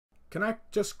Can I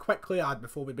just quickly add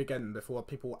before we begin, before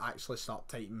people actually start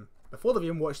typing, before they've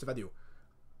even watched the video,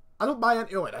 I don't buy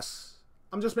into all of this.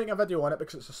 I'm just making a video on it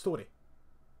because it's a story.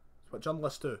 It's what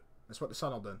journalists do. It's what the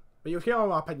Sun are doing. But you'll hear all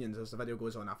my opinions as the video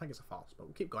goes on. I think it's a farce, but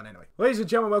we'll keep going anyway. Ladies and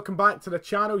gentlemen, welcome back to the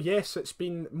channel. Yes, it's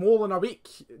been more than a week.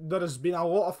 There has been a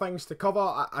lot of things to cover.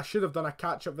 I should have done a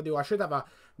catch-up video. I should have a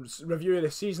review of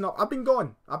the season up. I've been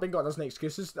gone. There's no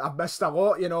excuses. I've missed a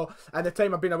lot, you know. At the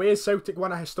time I've been away, Celtic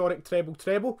won a historic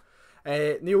treble.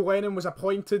 Neil Lennon was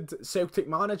appointed Celtic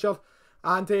manager.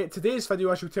 And today's video,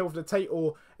 as you'll tell from the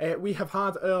title, we have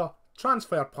had our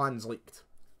transfer plans leaked.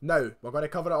 Now, we're going to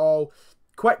cover it all.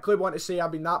 Quickly want to say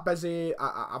I've been that busy.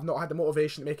 I've not had the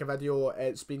motivation to make a video.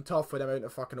 It's been tough with the amount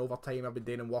of fucking overtime I've been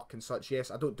doing and work and such. Yes,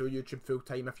 I don't do YouTube full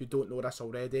time if you don't know this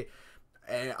already.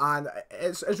 And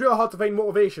it's really hard to find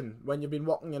motivation when you've been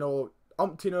working, you know,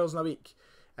 umpteen hours in a week.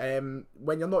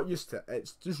 When you're not used to it.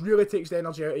 It just really takes the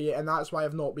energy out of you, and that's why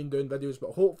I've not been doing videos.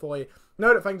 But hopefully,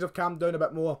 now that things have calmed down a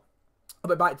bit more, I'll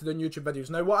be back to doing YouTube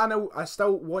videos. Now, what I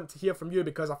still want to hear from you,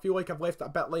 because I feel like I've left it a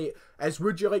bit late, is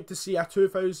would you like to see a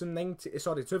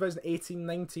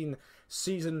 2018-19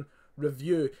 season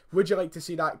review? Would you like to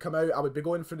see that come out? I would be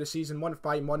going through the season month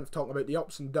by month, talking about the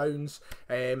ups and downs,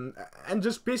 and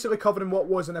just basically covering what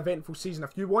was an eventful season.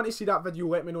 If you want to see that video,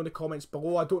 let me know in the comments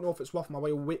below. I don't know if it's worth my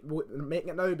while making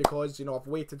it now, because, you know, I've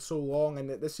waited so long and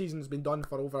the season's been done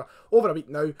for over a week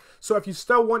now. So if you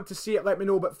still want to see it, let me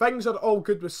know. But things are all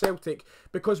good with Celtic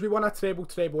because we won a treble,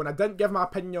 and I didn't give my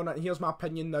opinion on it. And here's my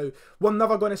opinion now. We're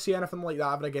never going to see anything like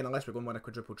that ever again, unless we're going to win a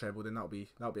quadruple treble. Then that'll be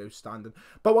outstanding.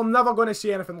 But we're never going to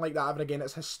see anything like that ever again.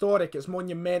 It's historic, it's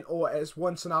monumental, it's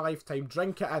once in a lifetime.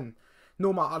 Drink it in.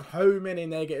 No matter how many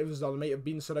negatives there might have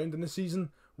been surrounding the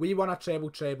season, we won a treble.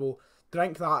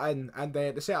 Drink that in. And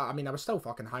the setup, I mean, I was still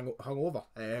fucking hungover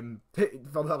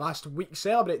for the last week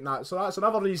celebrating that. So that's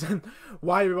another reason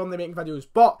why we weren't making videos.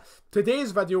 But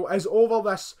today's video is over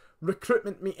this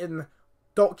recruitment meeting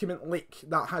document leak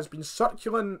that has been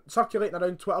circulating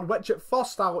around Twitter, which at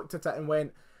first I looked at it and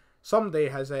went, somebody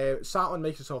has sat on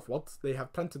Microsoft Word, they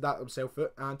have printed that themselves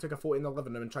out and took a photo in the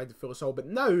living room and tried to fool us all. But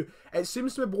now, it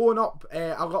seems to be blowing up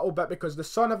a little bit because the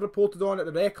Sun have reported on it,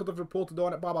 the Record have reported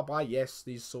on it, blah blah blah. Yes,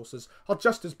 these sources are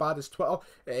just as bad as Twitter.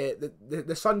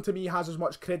 The Sun to me has as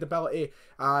much credibility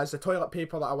as the toilet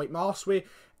paper that I wipe my arse with.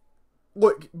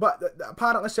 Look, but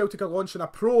apparently Celtic are launching a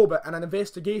probe and an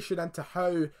investigation into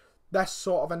how this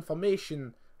sort of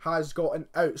information has gotten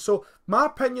out. So my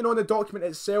opinion on the document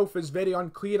itself is very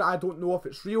unclear. I don't know if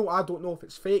it's real. I don't know if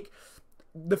it's fake.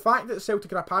 The fact that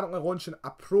Celtic are apparently launching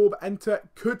a probe into it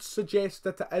could suggest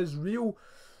that it is real.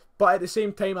 But at the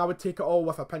same time, I would take it all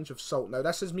with a pinch of salt. Now,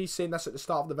 this is me saying this at the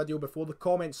start of the video before the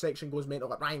comment section goes mental.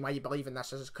 Like, Ryan, why are you believing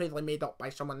this? This is clearly made up by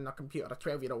someone in a computer. A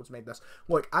 12-year-old's made this.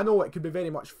 Look, I know it could be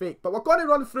very much fake. But we're going to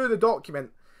run through the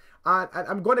document. And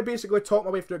I'm going to basically talk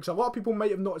my way through it, because a lot of people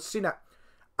might have not seen it.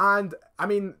 And, I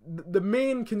mean, the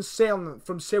main concern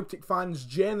from Celtic fans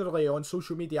generally on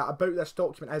social media about this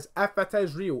document is if it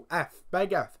is real,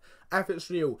 big if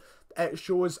it's real, it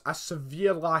shows a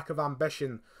severe lack of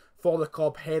ambition for the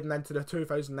club heading into the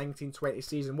 2019-20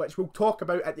 season, which we'll talk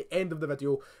about at the end of the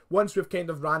video once we've kind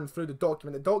of ran through the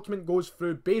document. The document goes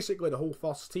through basically the whole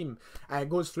first team. It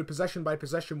goes through position by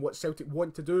position what Celtic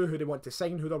want to do, who they want to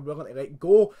sign, who they're willing to let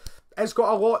go. It's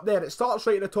got a lot there. It starts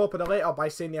right at the top of the letter by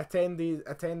saying the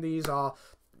attendees are,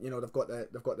 you know, they've got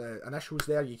the initials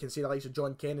there. You can see the likes of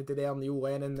John Kennedy there, Neil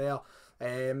Lennon there.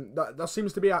 There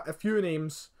seems to be a few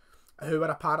names who were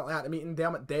apparently at the meeting.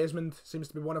 Dermot Desmond seems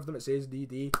to be one of them. It says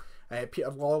DD.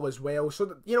 Peter Law as well.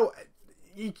 So, you know,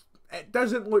 it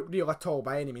doesn't look real at all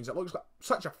by any means. It looks like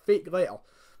such a fake letter.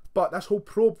 But this whole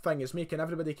probe thing is making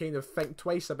everybody kind of think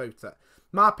twice about it.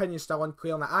 My opinion's still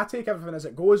unclear on that. I take everything as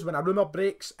it goes. When a rumour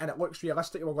breaks and it looks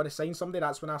realistic we're going to sign somebody,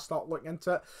 that's when I start looking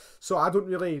into it. So I don't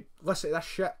really listen to this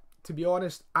shit, to be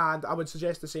honest. And I would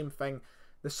suggest the same thing.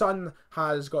 The Sun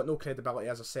has got no credibility,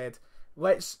 as I said.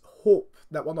 Let's hope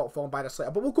that we're not falling by this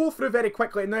letter. But we'll go through very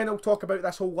quickly and then I'll talk about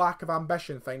this whole lack of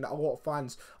ambition thing that a lot of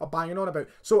fans are banging on about.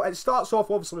 So it starts off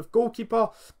obviously with goalkeeper.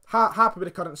 Happy with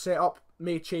the current setup.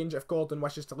 May change if Gordon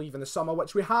wishes to leave in the summer,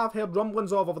 which we have heard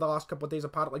rumblings of over the last couple of days.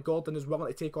 Apparently Gordon is willing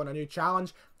to take on a new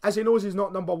challenge, as he knows he's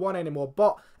not number one anymore.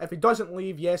 But if he doesn't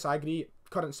leave, yes, I agree,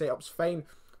 current setup's fine.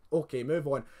 Okay, move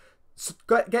on. So,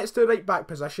 gets to the right back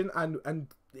position and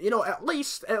you know, at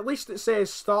least it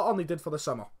says starter, and they did for the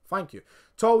summer. Thank you.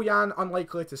 Toljan,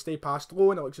 unlikely to stay past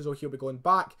loan. It looks as though he'll be going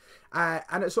back.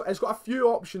 And it's got a few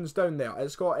options down there.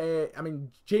 It's got, I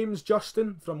mean, James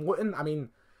Justin from Luton. I mean,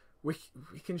 we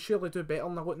can surely do better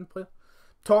than a Luton player.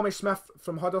 Tommy Smith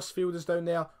from Huddersfield is down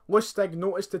there. Lustig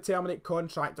noticed to terminate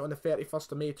contract on the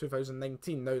 31st of May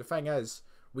 2019. Now, the thing is,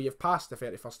 we have passed the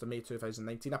 31st of May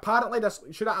 2019. Apparently,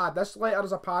 should I add, this letter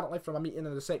is apparently from a meeting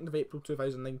on the 2nd of April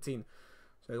 2019.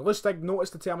 So, Lustig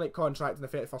noticed to terminate contract on the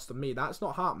 31st of May. That's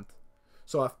not happened.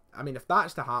 So, if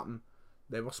that's to happen,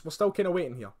 then we're still kind of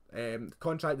waiting here. The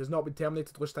contract has not been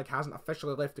terminated. Lustig hasn't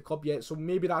officially left the club yet, so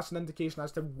maybe that's an indication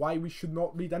as to why we should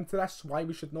not read into this, why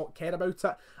we should not care about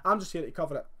it. I'm just here to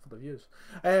cover it for the views.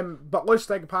 But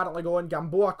Lustig apparently gone.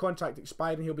 Gamboa contract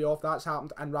expiring, he'll be off. That's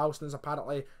happened. And Ralston's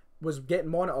apparently was getting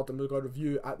monitored and we'll go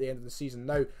review at the end of the season.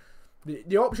 Now,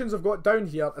 the options I've got down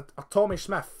here are Tommy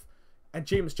Smith and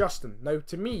James Justin. Now,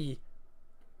 to me,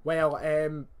 well,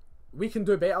 we can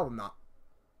do better than that.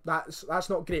 That's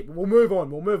not great, but we'll move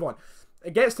on.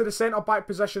 It gets to the centre-back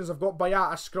positions. I've got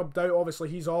Boyata scrubbed out. Obviously,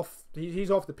 he's off.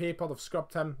 He's off the paper. They've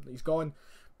scrubbed him. He's gone.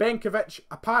 Benkovic,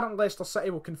 apparently Leicester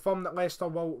City will confirm that Leicester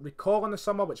will recall in the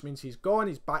summer, which means he's gone.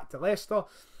 He's back to Leicester.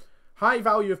 High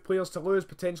value of players to lose.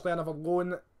 Potentially another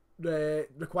loan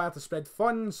required to spread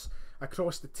funds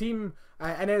across the team.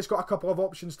 And then it's got a couple of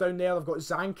options down there. They've got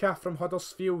Zanka from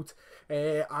Huddersfield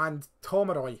and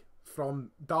Tomeroy from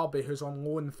Derby, who's on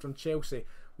loan from Chelsea.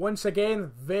 Once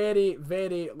again, very,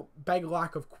 very big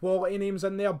lack of quality names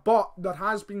in there, but there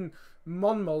has been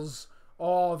murmurs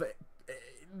of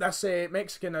this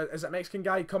Mexican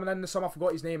guy coming in the summer, I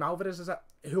forgot his name, Alvarez is it,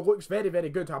 who looks very, very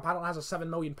good, who apparently has a £7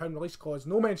 million release clause.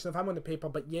 No mention of him on the paper,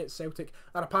 but yet Celtic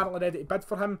are apparently ready to bid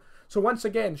for him. So once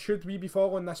again, should we be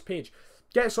following this page?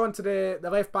 Gets on to the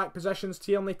left back positions.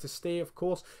 Tierney to stay, of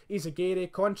course.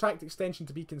 Izagiri, contract extension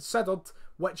to be considered,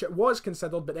 which it was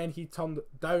considered, but then he turned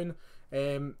down.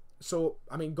 So,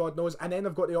 God knows. And then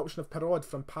I've got the option of Perraud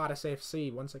from Paris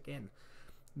FC, once again.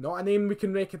 Not a name we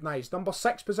can recognise. Number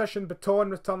 6 position, Baton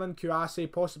returning,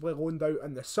 Kouassi possibly loaned out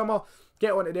in the summer.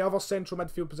 Get on to the other central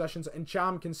midfield positions. And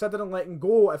Cham considering letting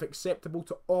go if acceptable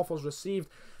to offers received.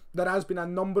 There has been a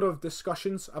number of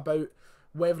discussions about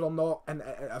whether or not, and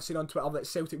I've seen on Twitter that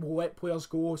Celtic will let players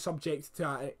go subject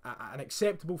to an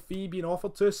acceptable fee being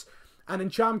offered to us. And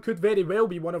Cham could very well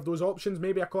be one of those options.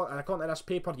 Maybe according to this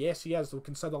paper, yes he is, they'll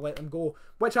consider letting him go,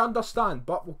 which I understand,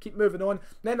 but we'll keep moving on.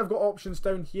 Then I've got options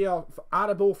down here for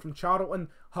Arabo from Charlton,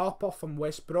 Harper from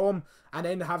West Brom, and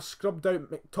then they have scrubbed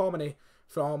out McTominay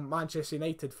from Manchester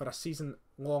United for a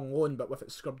season-long loan, but with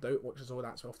it scrubbed out, looks as though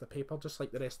that's off the paper, just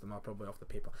like the rest of them are probably off the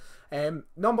paper.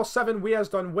 Number 7, Weah's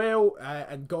done well,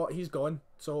 and he's gone.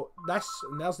 So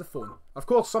and there's the phone. Of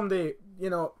course, somebody,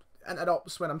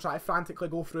 interrupts when I'm trying to frantically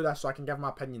go through this so I can give my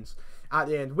opinions at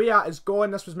the end. Weah is gone.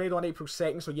 This was made on April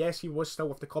 2nd, so yes, he was still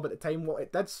with the club at the time. What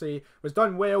it did say was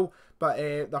done well, but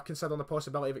they're considering the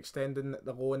possibility of extending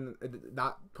the loan.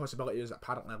 That possibility is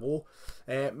apparently low.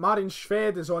 Marin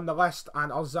Shved is on the list,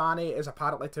 and Arzani is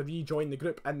apparently to rejoin the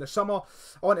group in the summer.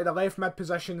 On to the left mid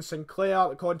position, Sinclair,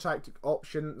 the contract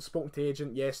option, spoken to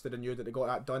agent, yes, they renewed it, they got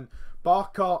that done.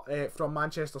 Barker from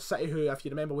Manchester City, who, if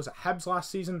you remember, was at Hibs last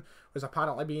season, was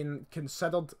apparently being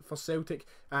considered for Celtic,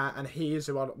 and Hayes,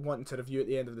 who are wanting to review at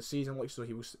the end of the season, looks as though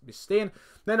he will be staying.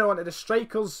 Then on to the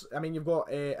strikers, you've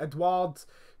got Edouard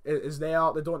is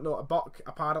there, they don't know a buck,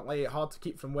 apparently hard to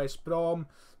keep from West Brom.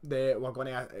 We're going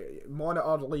to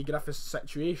monitor Lee Griffiths'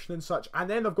 situation and such. And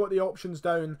then they've got the options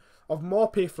down of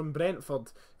Moppe from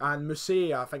Brentford and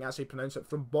Mousset, I think that's how you pronounce it,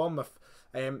 from Bournemouth.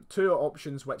 2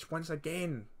 options which, once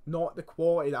again, not the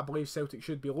quality that I believe Celtic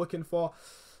should be looking for.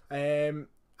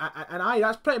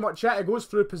 That's pretty much it. It goes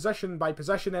through position by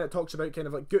position, and it talks about kind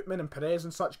of like Gutman and Perez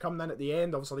and such coming in at the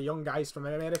end. Obviously, the young guys from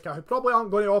America who probably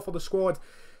aren't going to offer the squad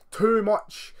too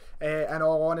much, in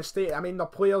all honesty. They're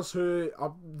players who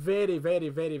are very, very,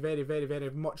 very, very, very, very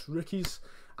much rookies,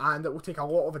 and it will take a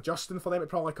lot of adjusting for them to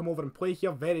probably come over and play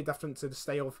here. Very different to the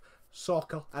style of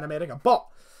soccer in America. But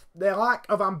the lack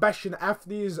of ambition, if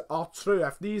these are true,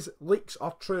 if these leaks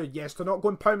are true, yes, they're not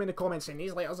going pounding in the comments saying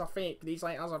these letters are fake,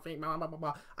 blah, blah, blah,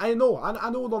 blah. I know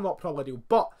they're not probably real,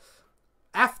 but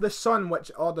if the Sun,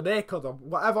 or the Record, or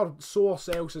whatever source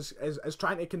else is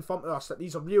trying to confirm to us that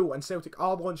these are real and Celtic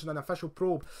are launching an official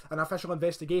probe, an official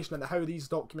investigation into how these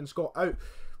documents got out,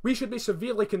 we should be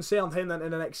severely concerned heading into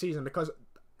the next season, because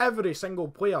every single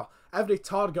player, every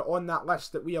target on that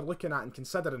list that we are looking at and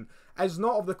considering is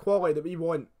not of the quality that we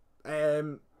want.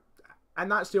 And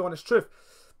that's the honest truth.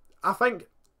 I think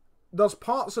there's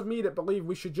parts of me that believe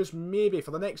we should just maybe,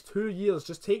 for the next 2 years,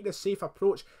 just take this safe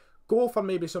approach. Go for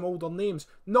maybe some older names.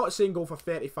 Not saying go for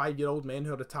 35-year-old men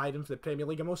who are retiring for the Premier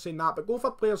League. I'm not saying that. But go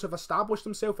for players who have established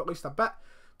themselves at least a bit.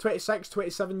 26,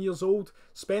 27 years old.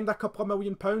 Spend a couple of £1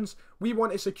 million. We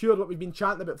want to secure what we've been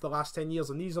chanting about for the last 10 years.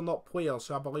 And these are not players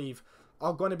who I believe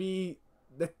are going to be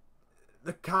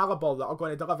the calibre that are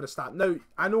going to deliver the stat. Now,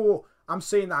 I know I'm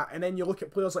saying that, and then you look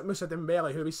at players like Moussa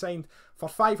Dembele, who we signed for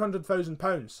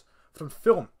 £500,000 from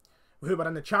Fulham, who were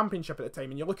in the Championship at the time,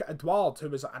 and you look at Edouard, who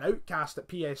was an outcast at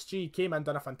PSG, came in,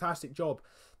 done a fantastic job.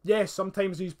 Yes,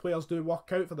 sometimes these players do work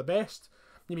out for the best.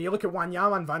 You know, you look at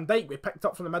Wanyama and Van Dijk, we picked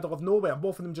up from the middle of nowhere.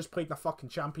 Both of them just played in a fucking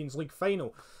Champions League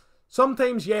final.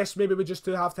 Sometimes, yes, maybe we just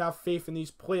do have to have faith in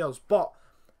these players, but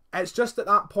it's just at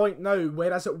that point now,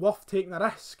 where is it worth taking a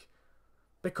risk?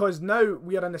 Because now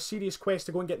we are in a serious quest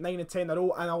to go and get 9 and 10 in a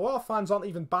row, and a lot of fans aren't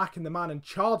even backing the man in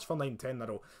charge for 9 and 10 in a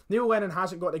row. Neil Lennon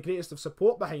hasn't got the greatest of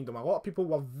support behind him. A lot of people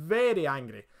were very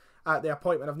angry at the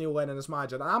appointment of Neil Lennon as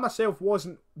manager, and I myself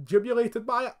wasn't jubilated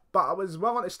by it, but I was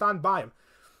willing to stand by him.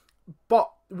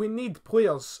 But we need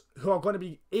players who are going to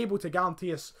be able to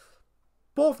guarantee us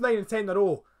both 9 and 10 in a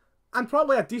row, and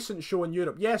probably a decent show in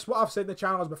Europe. Yes, what I've said in the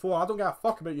channels before, I don't give a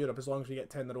fuck about Europe as long as we get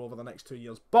 10 in a row over the next 2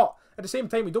 years. But at the same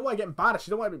time, we don't want to get embarrassed.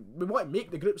 We want to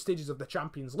make the group stages of the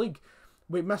Champions League.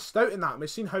 We missed out on that. We've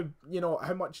seen how, you know,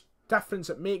 how much difference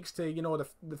it makes to, you know,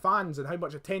 the fans, and how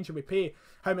much attention we pay,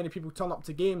 how many people turn up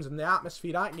to games, and the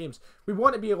atmosphere at games. We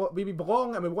want to be, we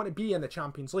belong, and we want to be in the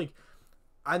Champions League.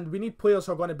 And we need players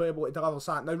who are going to be able to deliver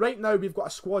that. Now, right now, we've got a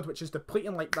squad which is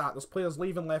depleting like that. There's players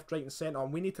leaving left, right and centre,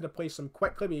 and we need to replace them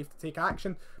quickly. We have to take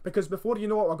action, because before you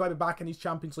know it, we're going to be back in these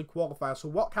Champions League qualifiers. So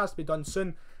work has to be done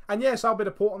soon. And yes, I'll be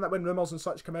reporting that when rumours and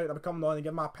such come out, I'll be coming on and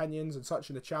give my opinions and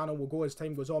such in the channel. We'll go as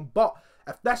time goes on. But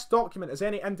if this document is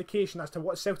any indication as to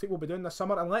what Celtic will be doing this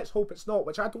summer, and let's hope it's not,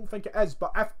 which I don't think it is,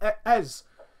 but if it is,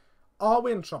 are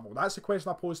we in trouble? That's the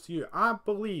question I pose to you. I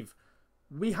believe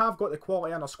we have got the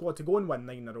quality in our squad to go and win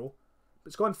 9 in a row.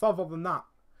 It's gone further than that.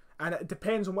 And it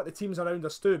depends on what the teams around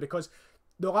us do, because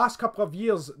the last couple of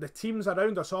years, the teams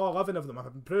around us, all 11 of them,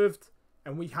 have improved,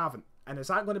 and we haven't. And is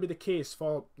that going to be the case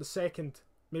for the second,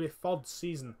 maybe third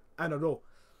season in a row?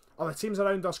 Are the teams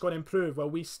around us going to improve while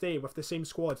we stay with the same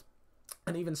squad,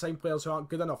 and even sign players who aren't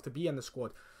good enough to be in the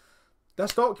squad?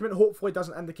 This document hopefully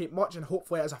doesn't indicate much, and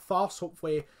hopefully it is a farce.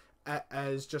 Hopefully it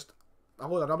is just a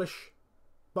load of rubbish.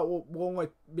 But we'll only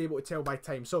be able to tell by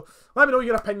time. So let me know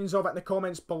your opinions of it in the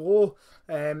comments below.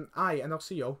 And I'll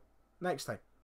see you all next time.